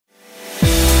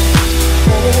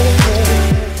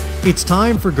It's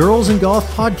time for Girls and Golf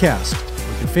Podcast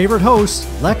with your favorite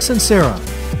hosts, Lex and Sarah.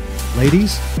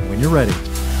 Ladies, when you're ready.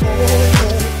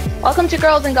 Welcome to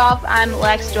Girls and Golf. I'm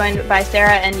Lex, joined by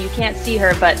Sarah, and you can't see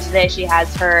her, but today she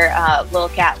has her little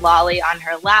cat Lolly on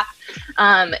her lap.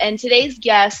 And today's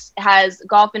guest has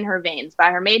golf in her veins. By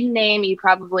her maiden name, you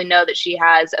probably know that she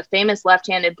has a famous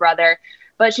left-handed brother,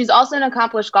 but she's also an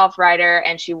accomplished golf writer,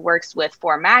 and she works with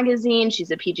 4 magazines.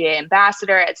 She's a PGA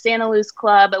Ambassador at Santa Luz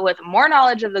Club with more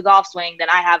knowledge of the golf swing than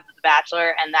I have of The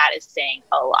Bachelor, and that is saying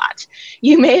a lot.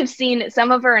 You may have seen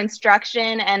some of her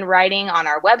instruction and writing on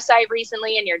our website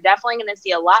recently, and you're definitely going to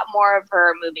see a lot more of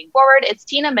her moving forward. It's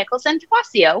Tina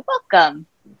Mickelson-Topacio. Welcome.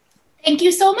 Thank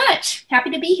you so much.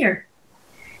 Happy to be here.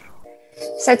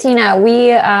 So Tina, we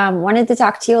wanted to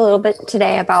talk to you a little bit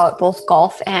today about both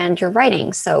golf and your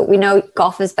writing. So we know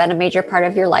golf has been a major part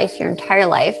of your life, your entire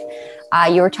life.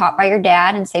 You were taught by your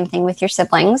dad, and same thing with your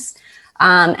siblings.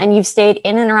 And you've stayed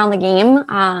in and around the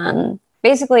game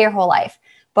basically your whole life.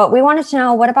 But we wanted to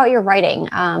know, what about your writing?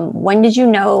 When did you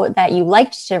know that you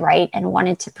liked to write and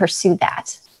wanted to pursue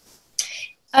that?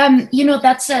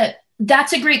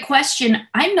 That's a great question.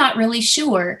 I'm not really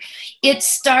sure. It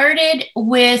started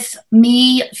with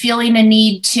me feeling a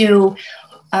need to,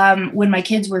 when my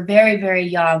kids were very, very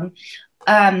young,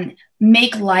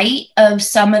 make light of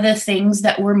some of the things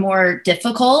that were more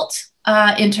difficult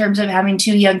in terms of having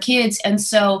 2 young kids. And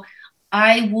so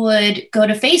I would go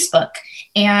to Facebook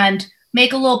and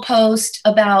make a little post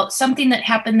about something that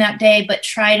happened that day, but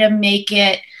try to make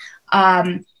it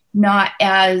not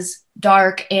as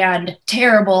dark and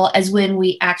terrible as when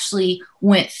we actually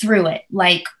went through it.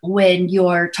 Like when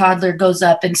your toddler goes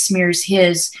up and smears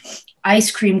his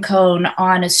ice cream cone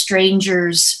on a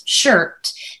stranger's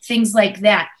shirt, things like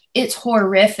that. It's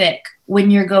horrific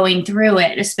when you're going through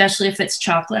it, especially if it's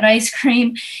chocolate ice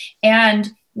cream.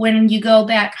 And when you go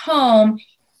back home,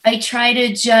 I try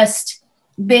to just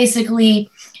basically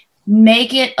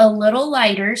make it a little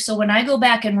lighter. So when I go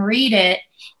back and read it,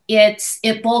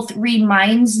 it both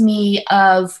reminds me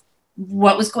of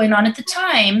what was going on at the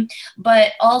time,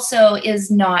 but also is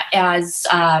not as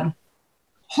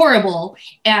horrible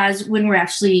as when we're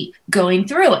actually going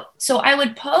through it. So I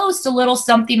would post a little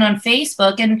something on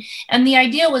Facebook, and the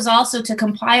idea was also to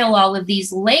compile all of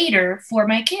these later for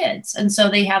my kids. And so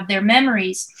they have their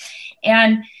memories.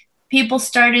 And people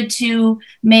started to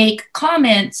make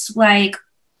comments like,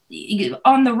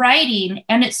 on the writing,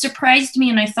 and it surprised me.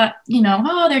 And I thought,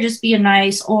 they're just being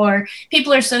nice, or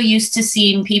people are so used to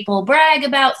seeing people brag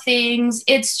about things.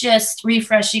 It's just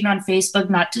refreshing on Facebook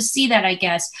not to see that, I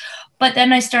guess. But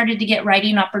then I started to get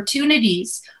writing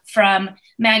opportunities from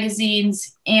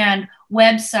magazines and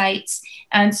websites.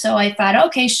 And so I thought,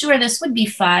 okay, sure, this would be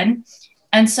fun.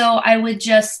 And so I would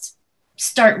just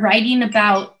start writing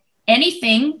about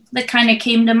anything that kind of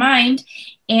came to mind.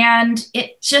 And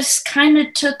it just kind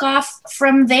of took off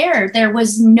from there. There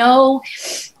was no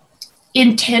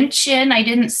intention. I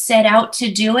didn't set out to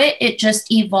do it. It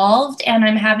just evolved, and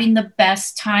I'm having the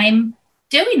best time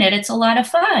doing it. It's a lot of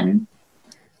fun.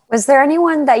 Was there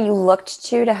anyone that you looked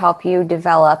to help you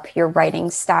develop your writing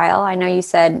style? I know you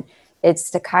said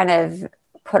it's to kind of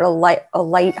put a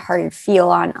lighthearted feel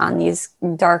on these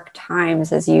dark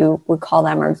times, as you would call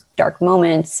them, or dark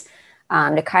moments,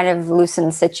 to kind of loosen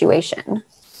the situation.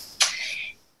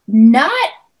 Not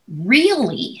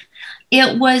really.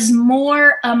 It was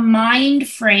more a mind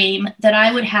frame that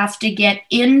I would have to get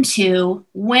into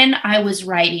when I was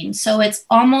writing. So it's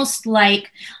almost like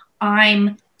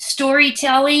I'm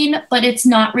storytelling, but it's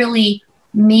not really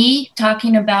me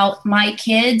talking about my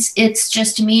kids. It's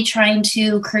just me trying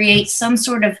to create some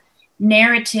sort of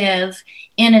narrative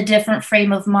in a different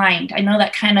frame of mind. I know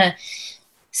that kind of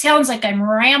sounds like I'm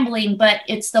rambling, but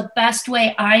it's the best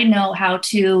way I know how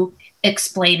to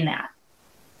explain that.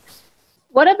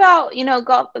 What about,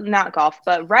 golf, not golf,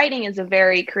 but writing is a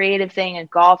very creative thing, and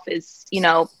golf is,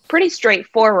 pretty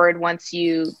straightforward once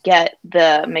you get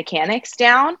the mechanics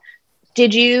down.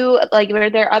 Did you, were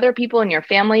there other people in your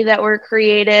family that were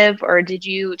creative, or did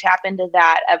you tap into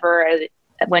that ever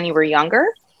when you were younger?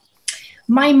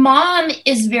 My mom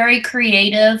is very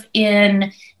creative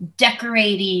in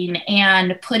decorating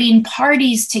and putting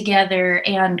parties together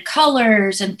and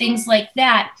colors and things like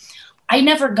that. I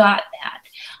never got that.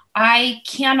 I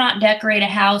cannot decorate a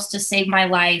house to save my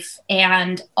life,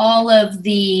 and all of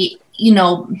the,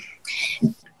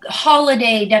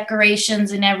 holiday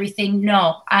decorations and everything.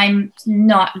 No, I'm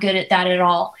not good at that at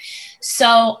all.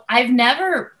 So I've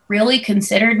never really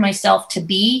considered myself to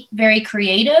be very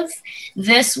creative.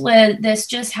 This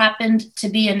just happened to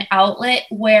be an outlet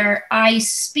where I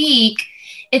speak.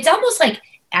 It's almost like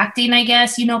acting, I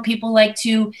guess. People like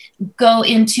to go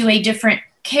into a different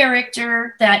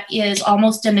character that is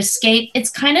almost an escape. It's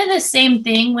kind of the same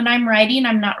thing when I'm writing.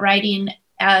 I'm not writing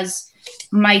as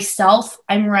myself.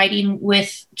 I'm writing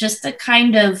with just a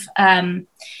kind of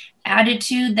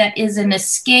attitude that is an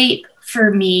escape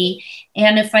for me.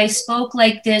 And if I spoke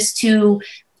like this to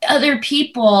other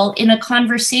people in a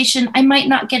conversation, I might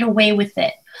not get away with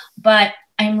it. But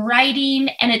I'm writing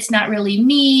and it's not really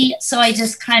me. So I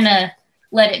just kind of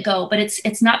let it go. But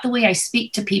it's not the way I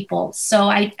speak to people. So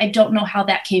I don't know how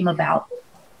that came about.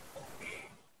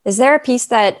 Is there a piece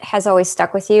that has always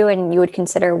stuck with you and you would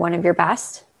consider one of your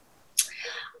best?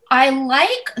 I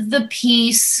like the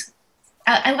piece.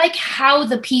 I like how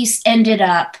the piece ended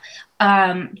up.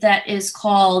 That is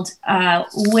called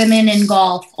Women in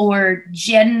Golf, or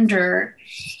Gender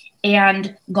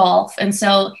and Golf. And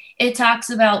so it talks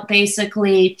about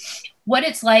basically what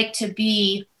it's like to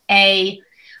be a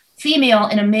female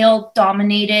in a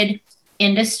male-dominated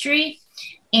industry.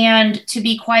 And to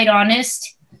be quite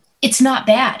honest, it's not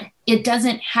bad. It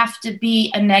doesn't have to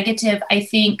be a negative. I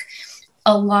think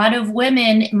a lot of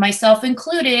women, myself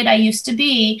included, I used to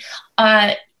be,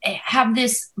 have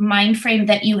this mind frame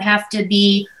that you have to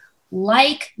be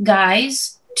like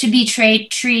guys to be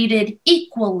treated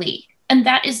equally. And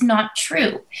that is not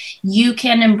true. You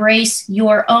can embrace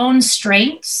your own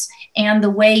strengths and the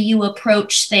way you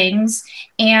approach things.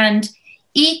 And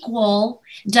equal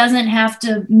doesn't have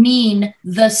to mean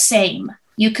the same.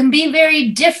 You can be very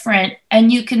different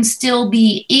and you can still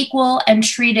be equal and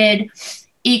treated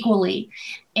equally.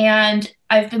 And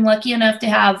I've been lucky enough to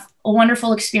have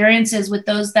wonderful experiences with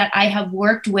those that I have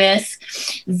worked with.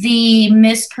 The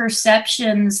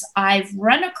misperceptions I've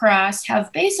run across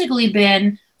have basically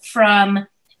been from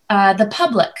the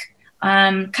public,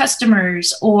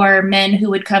 customers or men who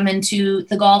would come into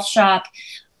the golf shop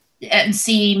and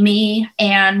see me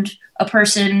and a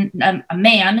person, a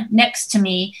man next to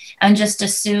me, and just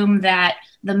assume that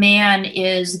the man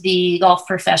is the golf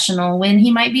professional when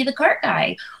he might be the cart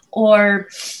guy or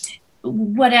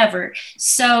whatever.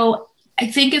 So I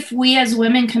think if we as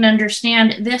women can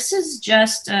understand this is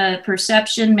just a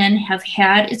perception men have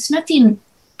had, it's nothing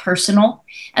personal.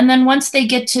 And then once they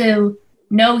get to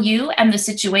know you and the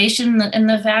situation and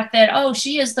the fact that, oh,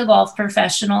 she is the golf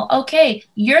professional, okay,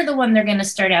 you're the one they're going to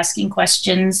start asking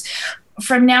questions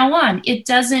from now on. It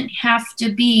doesn't have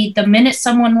to be the minute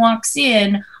someone walks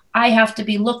in, I have to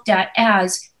be looked at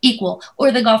as equal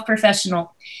or the golf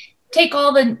professional. Take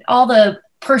all the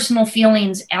personal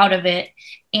feelings out of it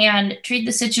and treat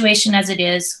the situation as it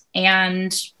is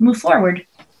and move forward.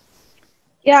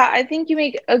 Yeah, I think you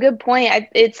make a good point.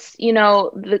 It's,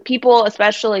 the people,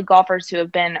 especially golfers who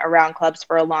have been around clubs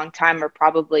for a long time, are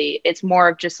probably, it's more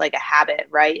of just like a habit,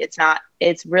 right?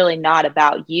 It's really not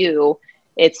about you.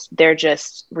 They're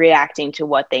just reacting to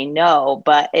what they know,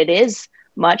 but it is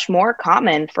much more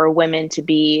common for women to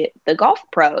be the golf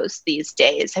pros these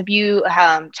days. Have you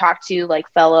talked to like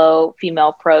fellow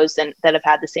female pros that have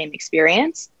had the same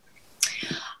experience?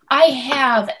 I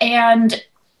have, and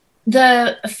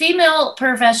the female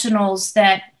professionals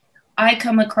that I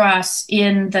come across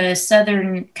in the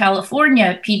Southern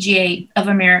California PGA of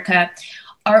America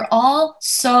are all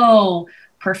so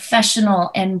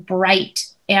professional and bright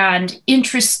and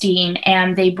interesting,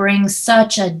 and they bring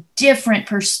such a different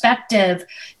perspective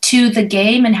to the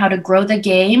game and how to grow the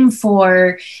game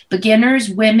for beginners,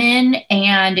 women,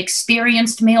 and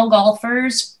experienced male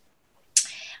golfers.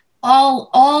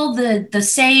 All the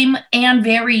same and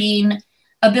varying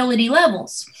ability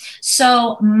levels.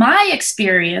 So my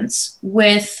experience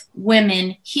with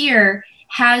women here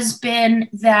has been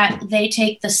that they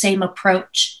take the same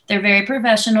approach. They're very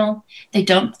professional. They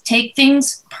don't take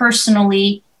things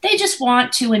personally. They just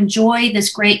want to enjoy this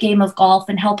great game of golf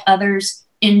and help others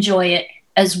enjoy it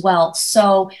as well.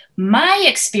 So my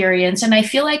experience, and I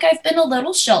feel like I've been a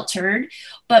little sheltered,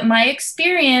 but my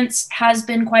experience has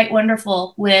been quite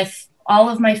wonderful with all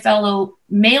of my fellow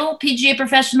male PGA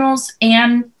professionals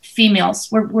and females.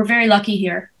 We're very lucky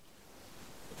here.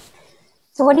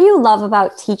 So what do you love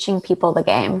about teaching people the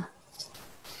game?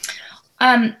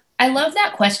 I love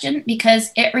that question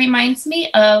because it reminds me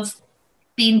of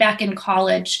being back in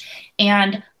college,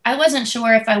 and I wasn't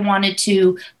sure if I wanted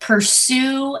to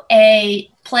pursue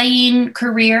a playing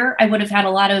career. I would have had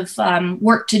a lot of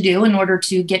work to do in order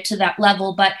to get to that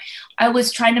level, but I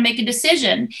was trying to make a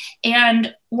decision.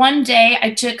 And one day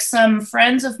I took some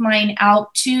friends of mine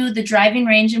out to the driving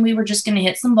range and we were just going to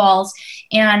hit some balls.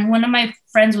 And one of my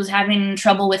friends was having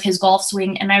trouble with his golf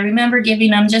swing. And I remember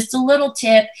giving him just a little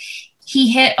tip. he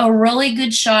hit a really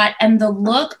good shot, and the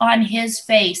look on his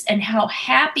face and how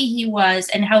happy he was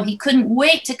and how he couldn't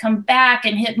wait to come back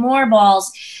and hit more balls,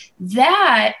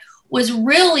 that was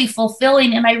really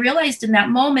fulfilling. And I realized in that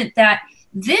moment that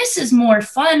this is more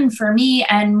fun for me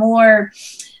and more,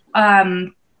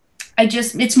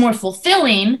 it's more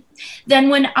fulfilling than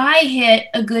when I hit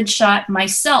a good shot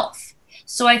myself.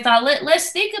 So I thought,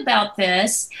 let's think about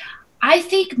this. I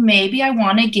think maybe I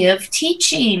want to give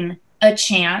teaching a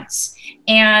chance,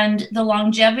 and the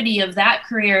longevity of that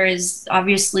career is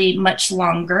obviously much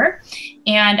longer.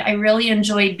 And I really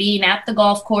enjoyed being at the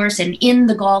golf course and in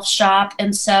the golf shop.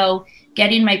 And so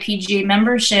getting my PGA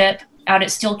membership out at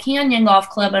Steel Canyon Golf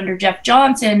Club under Jeff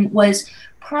Johnson was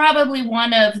probably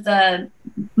one of the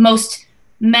most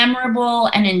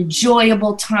memorable and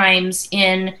enjoyable times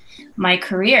in my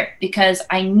career, because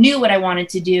I knew what I wanted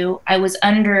to do. I was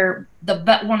under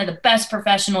one of the best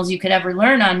professionals you could ever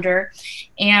learn under.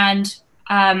 And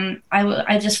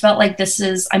I just felt like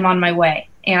I'm on my way.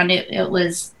 And it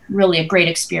was really a great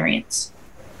experience.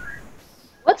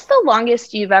 What's the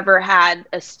longest you've ever had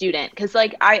a student? Because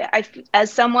like I,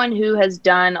 as someone who has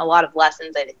done a lot of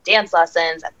lessons, I did dance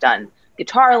lessons, I've done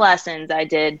guitar lessons, I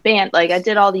did band, like I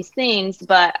did all these things,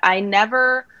 but I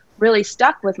never really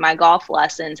stuck with my golf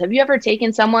lessons. Have you ever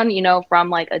taken someone, from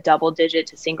like a double digit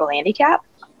to single handicap?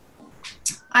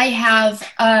 I have,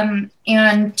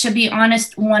 and to be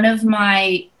honest, one of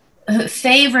my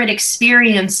favorite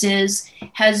experiences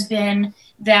has been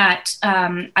that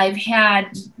I've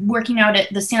had, working out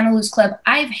at the Santa Luz Club,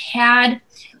 I've had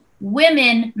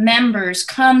women members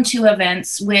come to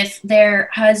events with their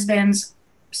husbands,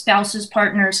 spouses,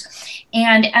 partners.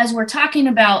 And as we're talking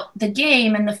about the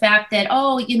game and the fact that,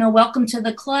 welcome to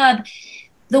the club,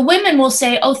 the women will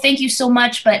say, oh, thank you so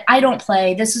much, but I don't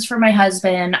play. This is for my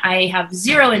husband. I have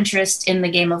zero interest in the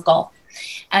game of golf.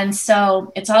 And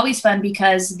so it's always fun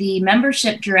because the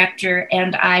membership director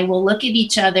and I will look at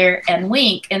each other and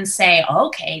wink and say,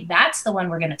 okay, that's the one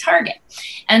we're going to target.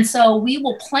 And so we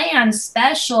will plan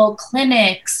special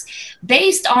clinics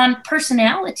based on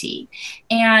personality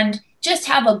and just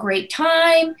have a great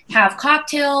time, have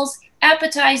cocktails,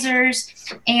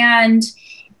 appetizers, and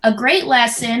a great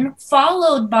lesson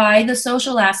followed by the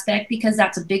social aspect, because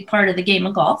that's a big part of the game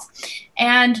of golf.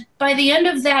 And by the end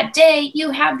of that day, you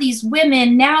have these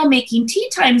women now making tea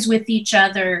times with each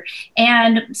other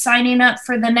and signing up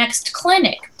for the next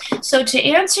clinic. So to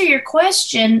answer your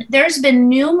question, there's been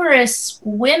numerous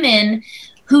women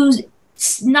who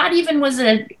not even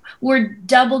were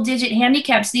double-digit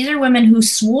handicaps. These are women who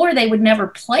swore they would never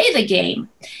play the game.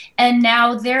 And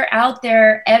now they're out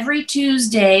there every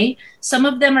Tuesday. Some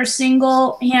of them are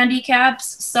single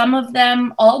handicaps, some of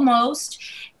them almost,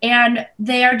 and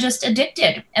they are just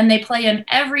addicted. And they play in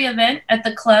every event at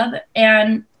the club,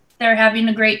 and they're having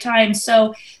a great time.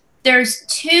 So there's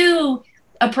two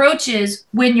approaches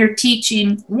when you're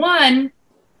teaching. One,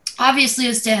 obviously,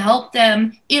 is to help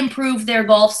them improve their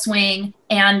golf swing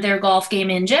and their golf game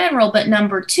in general. But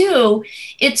number two,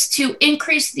 it's to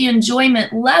increase the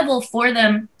enjoyment level for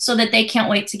them so that they can't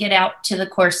wait to get out to the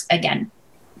course again.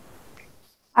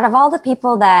 Out of all the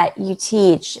people that you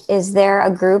teach, is there a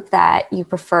group that you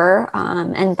prefer?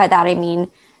 And by that, I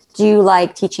mean, do you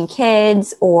like teaching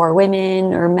kids or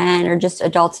women or men or just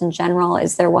adults in general?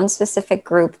 Is there one specific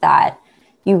group that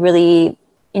you really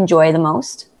enjoy the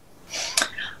most?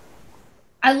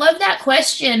 I love that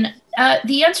question.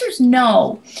 The answer is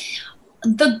no.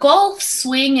 The golf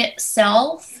swing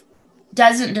itself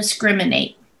doesn't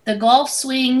discriminate. The golf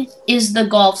swing is the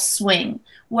golf swing,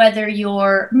 whether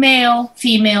you're male,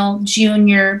 female,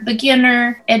 junior,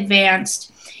 beginner,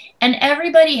 advanced, and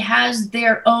everybody has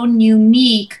their own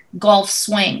unique golf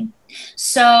swing.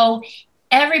 So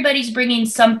everybody's bringing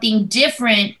something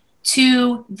different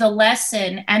to the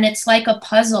lesson, and it's like a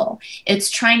puzzle.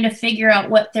 It's trying to figure out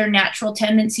what their natural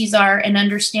tendencies are and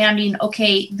understanding,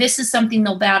 okay, this is something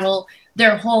they'll battle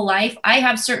their whole life. I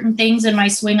have certain things in my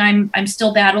swing I'm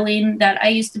still battling that I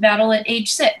used to battle at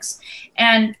age 6,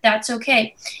 and that's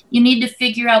okay. You need to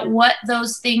figure out what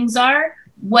those things are,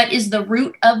 what is the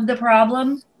root of the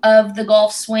problem of the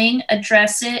golf swing,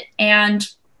 address it, and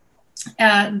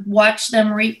watch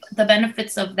them reap the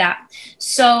benefits of that.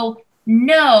 So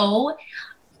no,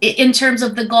 in terms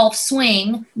of the golf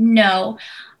swing, no.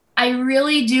 I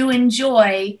really do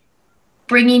enjoy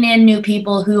bringing in new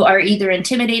people who are either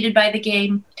intimidated by the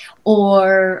game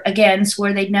or, again,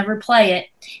 swore they'd never play it,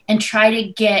 and try to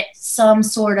get some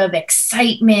sort of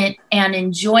excitement and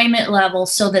enjoyment level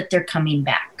so that they're coming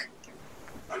back.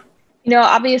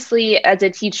 Obviously as a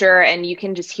teacher, and you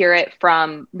can just hear it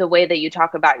from the way that you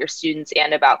talk about your students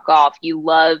and about golf, you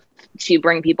love to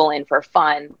bring people in for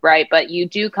fun, right? But you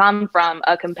do come from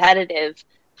a competitive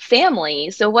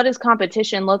family. So what does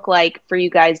competition look like for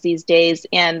you guys these days?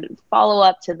 And follow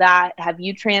up to that, have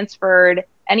you transferred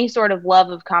any sort of love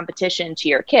of competition to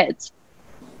your kids?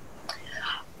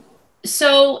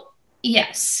 So,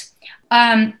 yes.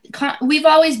 We've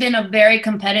always been a very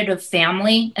competitive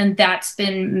family, and that's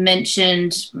been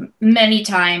mentioned many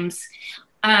times.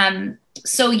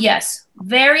 So yes,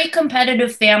 very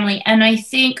competitive family. And I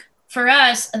think for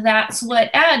us, that's what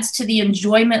adds to the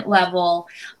enjoyment level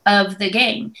of the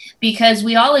game, because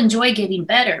we all enjoy getting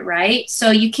better, right? So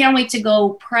you can't wait to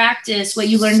go practice what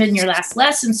you learned in your last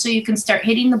lesson so you can start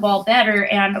hitting the ball better.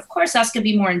 And of course, that's going to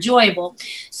be more enjoyable.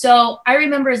 So I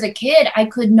remember as a kid, I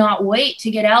could not wait to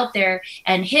get out there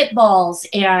and hit balls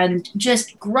and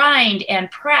just grind and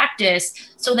practice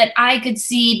so that I could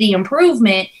see the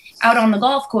improvement out on the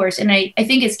golf course. And I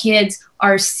think as kids,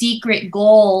 our secret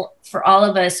goal for all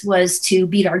of us was to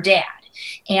beat our dad.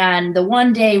 And the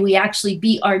one day we actually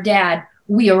beat our dad,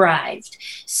 we arrived.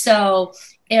 So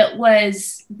that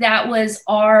was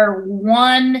our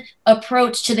one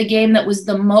approach to the game that was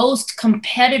the most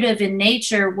competitive in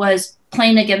nature, was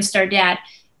playing against our dad.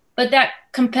 But that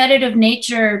competitive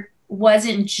nature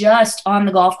wasn't just on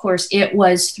the golf course. It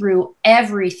was through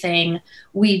everything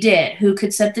we did. Who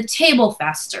could set the table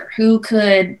faster? Who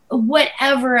could,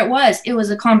 whatever it was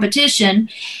a competition.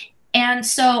 And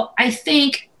so I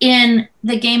think in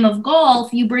the game of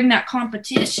golf, you bring that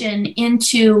competition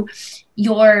into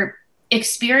your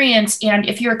experience. And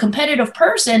if you're a competitive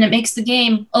person, it makes the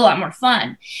game a lot more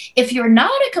fun. If you're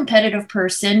not a competitive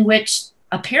person, which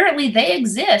apparently they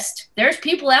exist, there's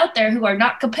people out there who are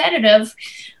not competitive.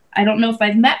 I don't know if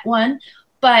I've met one,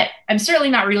 but I'm certainly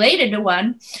not related to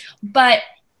one. But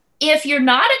if you're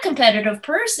not a competitive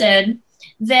person,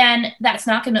 then that's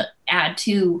not going to add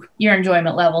to your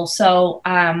enjoyment level. So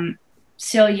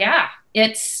yeah,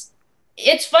 it's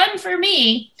fun for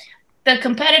me. The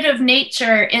competitive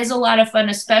nature is a lot of fun,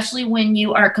 especially when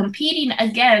you are competing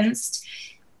against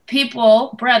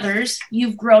people, brothers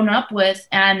you've grown up with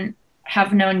and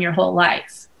have known your whole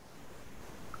life.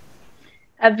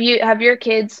 Have your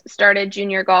kids started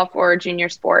junior golf or junior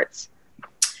sports?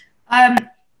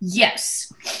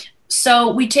 Yes.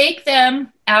 So we take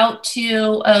them out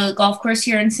to a golf course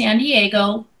here in San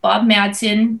Diego. Bob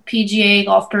Madsen, PGA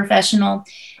golf professional,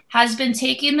 has been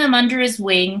taking them under his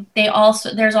wing.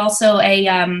 There's also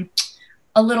a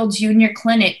little junior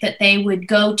clinic that they would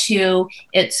go to.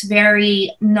 It's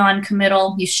very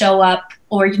non-committal. You show up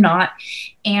or you're not.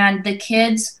 And the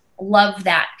kids love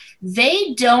that.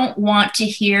 They don't want to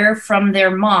hear from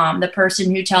their mom, the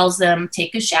person who tells them,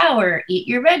 take a shower, eat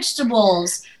your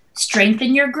vegetables,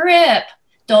 strengthen your grip,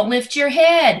 don't lift your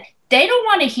head. They don't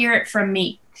want to hear it from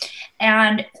me.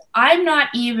 And I'm not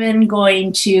even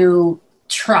going to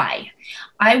try.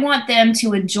 I want them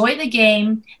to enjoy the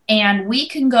game, and we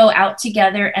can go out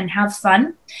together and have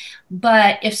fun.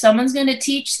 But if someone's going to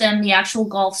teach them the actual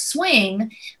golf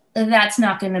swing, that's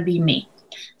not going to be me.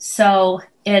 So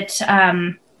it's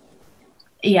not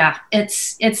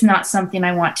something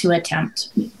I want to attempt.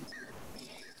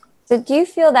 So do you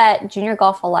feel that junior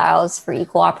golf allows for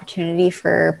equal opportunity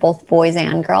for both boys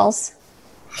and girls?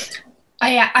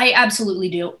 I absolutely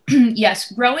do.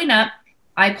 Yes. Growing up,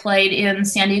 I played in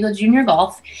San Diego junior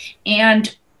golf,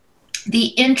 and the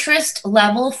interest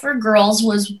level for girls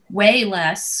was way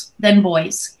less than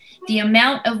boys. The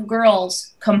amount of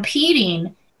girls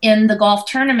competing in the golf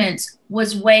tournaments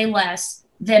was way less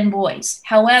than boys.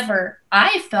 However,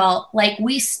 I felt like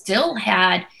we still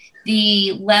had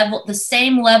the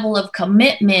same level of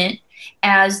commitment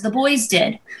as the boys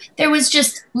did. There was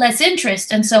just less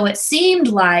interest. And so it seemed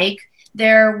like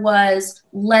there was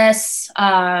less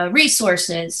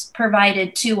resources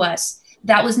provided to us.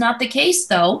 That was not the case,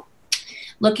 though.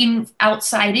 Looking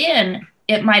outside in,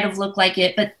 it might have looked like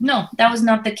it, but no, that was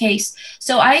not the case.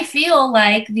 So I feel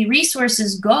like the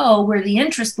resources go where the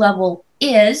interest level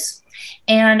is.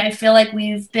 And I feel like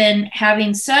we've been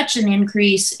having such an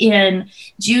increase in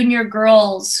junior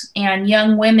girls and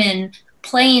young women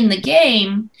playing the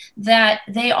game that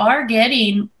they are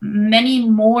getting many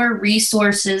more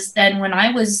resources than when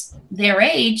I was their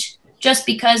age, just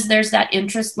because there's that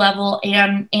interest level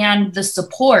and the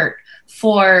support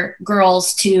for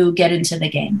girls to get into the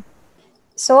game.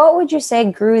 So what would you say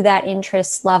grew that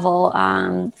interest level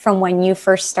from when you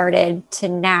first started to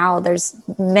now? There's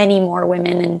many more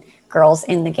women and girls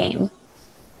in the game.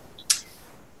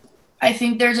 I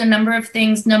think there's a number of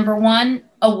things. Number one,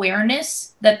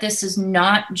 awareness that this is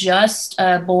not just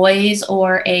a boys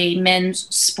or a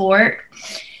men's sport.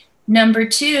 Number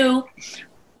two,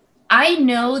 I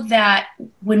know that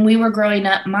when we were growing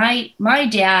up, my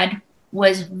dad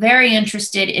was very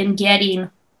interested in getting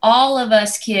all of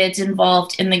us kids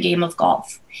involved in the game of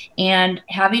golf. And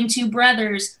having two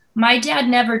brothers, my dad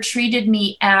never treated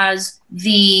me as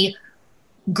the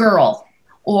girl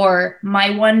or my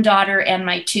one daughter and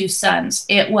my two sons.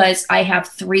 It was, I have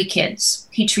three kids.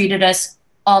 He treated us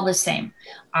all the same.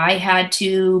 I had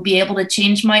to be able to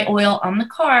change my oil on the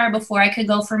car before I could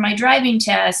go for my driving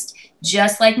test,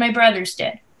 just like my brothers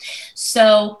did.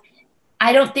 So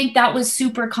I don't think that was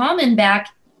super common back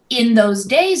in those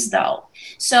days, though.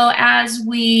 So as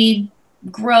we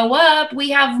grow up, we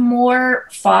have more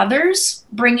fathers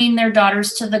bringing their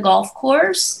daughters to the golf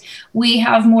course. We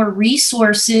have more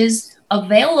resources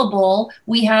available.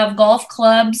 We have golf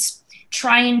clubs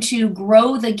trying to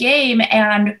grow the game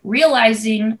and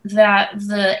realizing that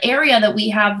the area that we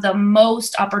have the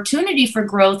most opportunity for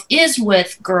growth is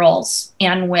with girls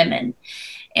and women.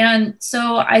 And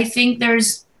so I think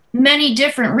there's many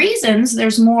different reasons.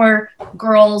 There's more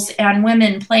girls and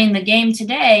women playing the game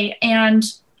today, and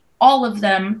all of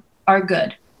them are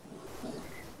good.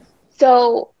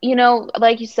 So,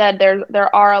 like you said,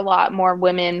 there are a lot more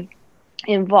women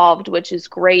involved, which is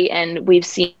great. And we've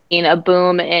seen a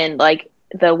boom in like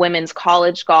the women's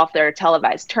college golf. There are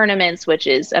televised tournaments, which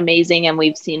is amazing. And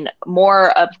we've seen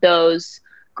more of those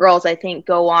girls, I think,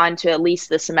 go on to at least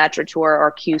the Symetra Tour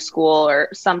or Q School or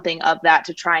something of that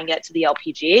to try and get to the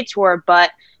LPGA Tour.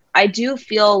 But I do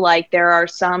feel like there are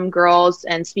some girls,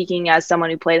 and speaking as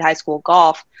someone who played high school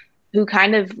golf, who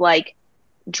kind of like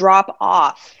drop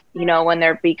off, when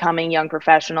they're becoming young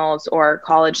professionals or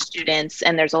college students.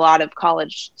 And there's a lot of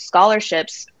college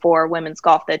scholarships for women's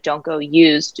golf that don't go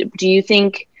used. What do you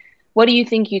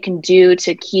think you can do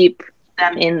to keep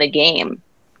them in the game?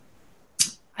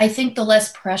 I think the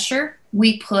less pressure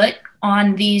we put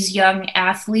on these young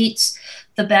athletes,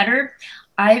 the better.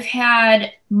 I've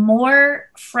had more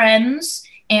friends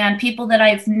and people that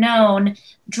I've known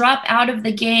drop out of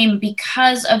the game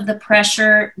because of the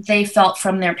pressure they felt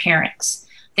from their parents.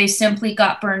 They simply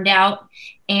got burned out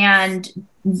and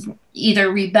either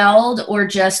rebelled or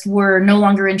just were no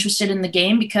longer interested in the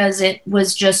game because it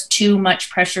was just too much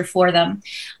pressure for them.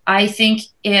 I think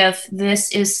if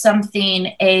this is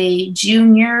something a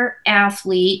junior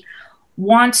athlete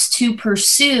wants to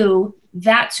pursue,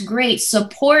 that's great.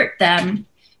 Support them.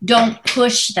 Don't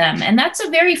push them. And that's a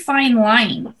very fine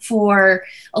line for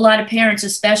a lot of parents,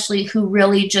 especially who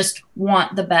really just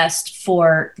want the best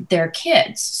for their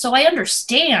kids. So I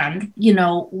understand,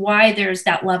 why there's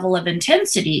that level of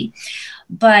intensity,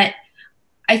 but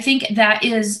I think that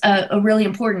is a really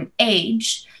important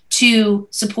age to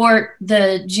support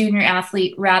the junior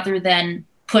athlete rather than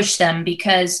push them,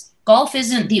 because golf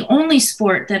isn't the only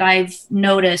sport that I've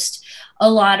noticed a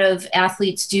lot of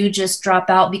athletes do just drop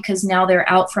out because now they're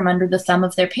out from under the thumb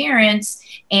of their parents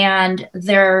and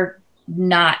they're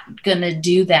not going to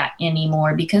do that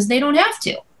anymore because they don't have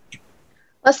to.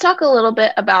 Let's talk a little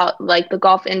bit about like the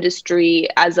golf industry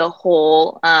as a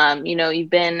whole. You've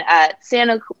been at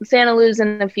Santa Luz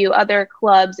and a few other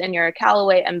clubs, and you're a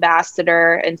Callaway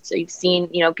ambassador. And so you've seen,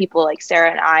 people like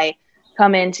Sarah and I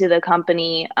come into the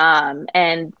company,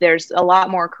 and there's a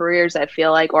lot more careers, I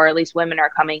feel like, or at least women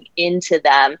are coming into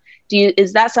them.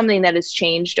 Is that something that has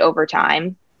changed over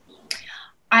time?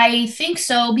 I think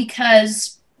so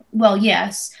because, well,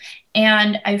 yes.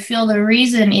 And I feel the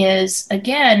reason is,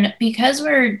 again, because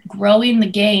we're growing the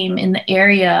game in the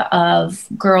area of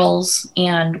girls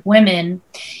and women,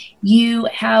 you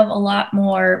have a lot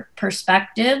more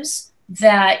perspectives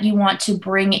that you want to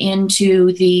bring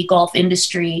into the golf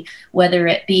industry, whether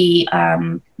it be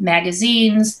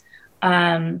magazines,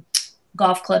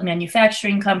 golf club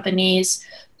manufacturing companies,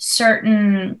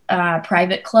 certain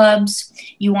private clubs.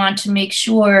 You want to make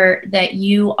sure that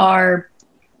you are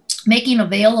making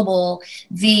available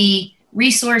the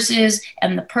resources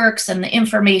and the perks and the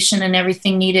information and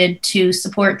everything needed to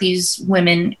support these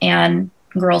women and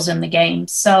girls in the game.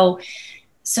 So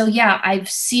yeah, I've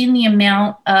seen the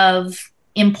amount of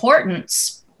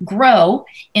importance grow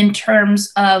in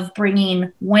terms of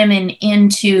bringing women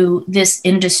into this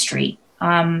industry.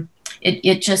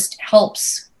 It just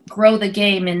helps grow the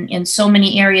game in so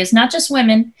many areas, not just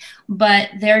women, but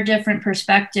their different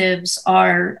perspectives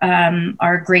are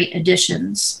great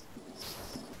additions.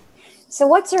 So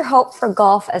what's your hope for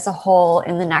golf as a whole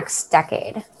in the next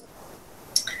decade?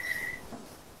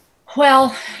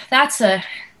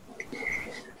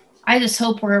 I just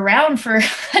hope we're around for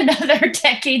another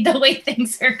decade the way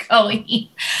things are going.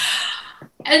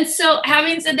 And so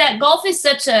having said that, golf is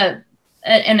such an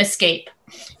escape.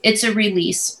 It's a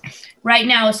release. Right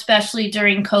now, especially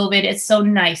during COVID, it's so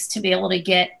nice to be able to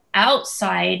get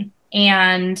outside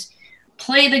and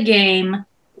play the game,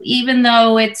 even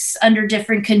though it's under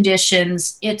different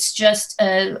conditions. It's just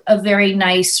a very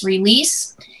nice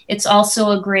release. It's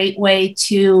also a great way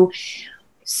to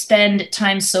spend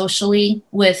time socially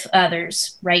with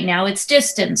others. Right now it's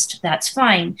distanced. That's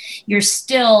fine. You're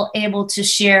still able to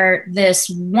share this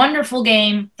wonderful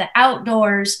game, the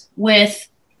outdoors, with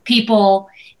people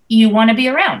you want to be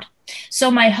around. So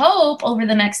my hope over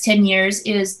the next 10 years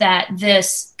is that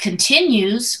this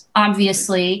continues,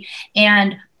 obviously,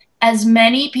 and as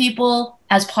many people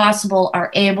as possible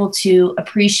are able to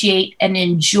appreciate and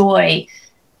enjoy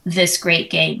this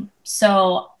great game.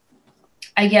 So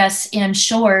I guess in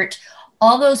short,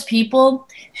 all those people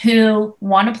who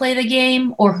want to play the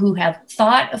game or who have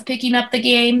thought of picking up the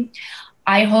game,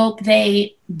 I hope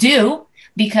they do,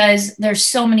 because there's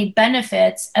so many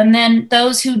benefits. And then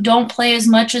those who don't play as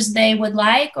much as they would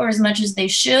like or as much as they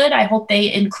should, I hope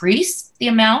they increase the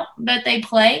amount that they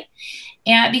play.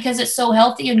 And because it's so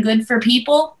healthy and good for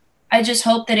people, I just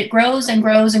hope that it grows and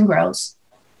grows and grows.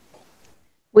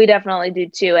 We definitely do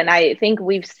too. And I think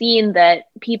we've seen that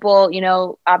people, you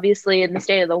know, obviously in the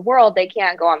state of the world, they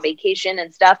can't go on vacation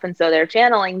and stuff. And so they're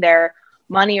channeling their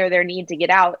money or their need to get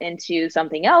out into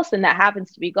something else. And that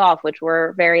happens to be golf, which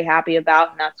we're very happy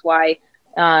about. And that's why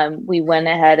we went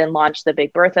ahead and launched the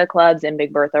Big Bertha clubs and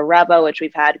Big Bertha Revo, which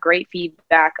we've had great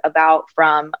feedback about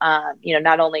from, you know,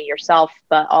 not only yourself,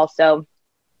 but also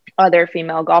other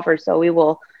female golfers. So we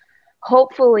will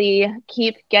hopefully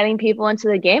keep getting people into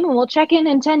the game, and we'll check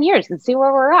in 10 years and see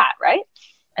where we're at. Right.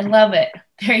 I love it.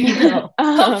 There you go.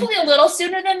 Hopefully a little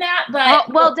sooner than that,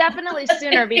 but well, definitely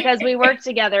sooner because we work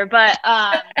together. But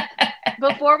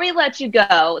before we let you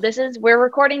go, we're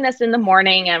recording this in the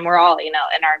morning and we're all, you know,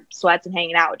 in our sweats and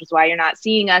hanging out, which is why you're not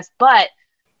seeing us. But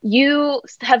you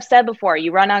have said before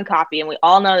you run on coffee, and we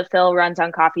all know that Phil runs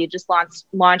on coffee. He just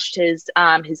launched his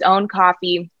own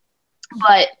coffee.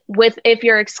 But if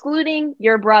you're excluding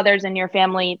your brothers and your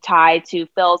family tie to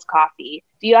Phil's coffee,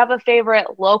 do you have a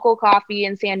favorite local coffee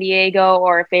in San Diego,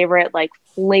 or a favorite like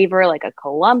flavor, like a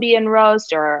Colombian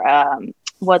roast, or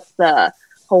what's the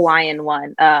Hawaiian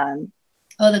one?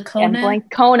 The Kona?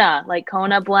 Kona, like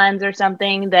Kona blends or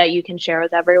something that you can share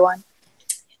with everyone?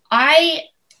 I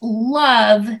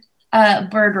love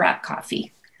Bird Rock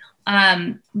coffee.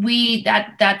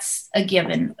 That's a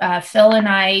given. Phil and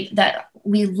I,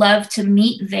 we love to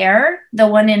meet there. The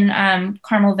one in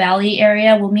Carmel Valley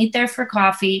area, we'll meet there for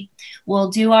coffee. We'll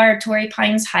do our Torrey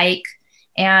Pines hike,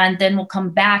 and then we'll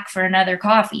come back for another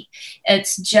coffee.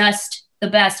 It's just the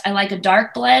best. I like a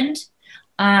dark blend,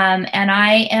 and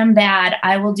I am bad.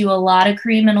 I will do a lot of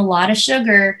cream and a lot of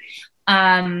sugar.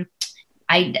 I'm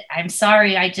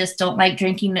sorry, I just don't like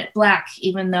drinking it black,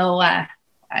 even though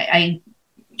I'm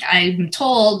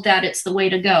told that it's the way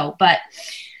to go. But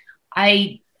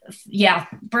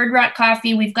Bird Rock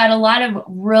coffee. We've got a lot of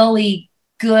really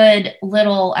good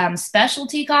little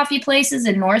specialty coffee places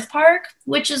in North Park,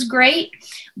 which is great.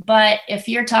 But if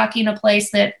you're talking a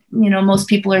place that, you know, most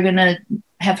people are going to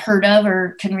have heard of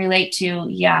or can relate to,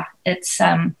 it's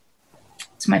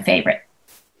my favorite.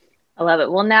 I love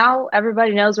it. Well, now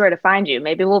everybody knows where to find you.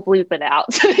 Maybe we'll bleep it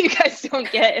out so you guys don't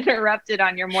get interrupted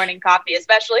on your morning coffee,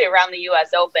 especially around the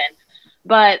US Open.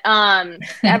 But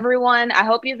everyone, I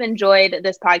hope you've enjoyed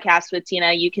this podcast with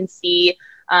Tina. You can see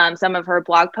some of her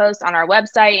blog posts on our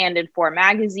website and in Four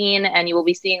Magazine, and you will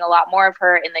be seeing a lot more of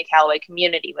her in the Callaway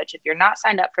community, which if you're not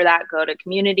signed up for that, go to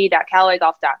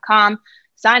community.callawaygolf.com.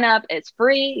 Sign up. It's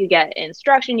free. You get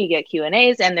instruction, you get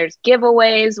Q&As, and there's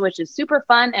giveaways, which is super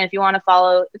fun. And if you want to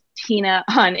follow Tina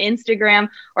on Instagram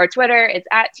or Twitter, it's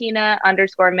at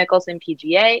Tina_Mickelson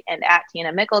PGA and at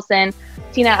Tina Mickelson.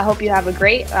 Tina, I hope you have a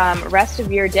great rest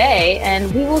of your day,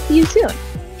 and we will see you soon.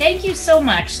 Thank you so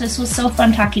much. This was so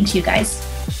fun talking to you guys.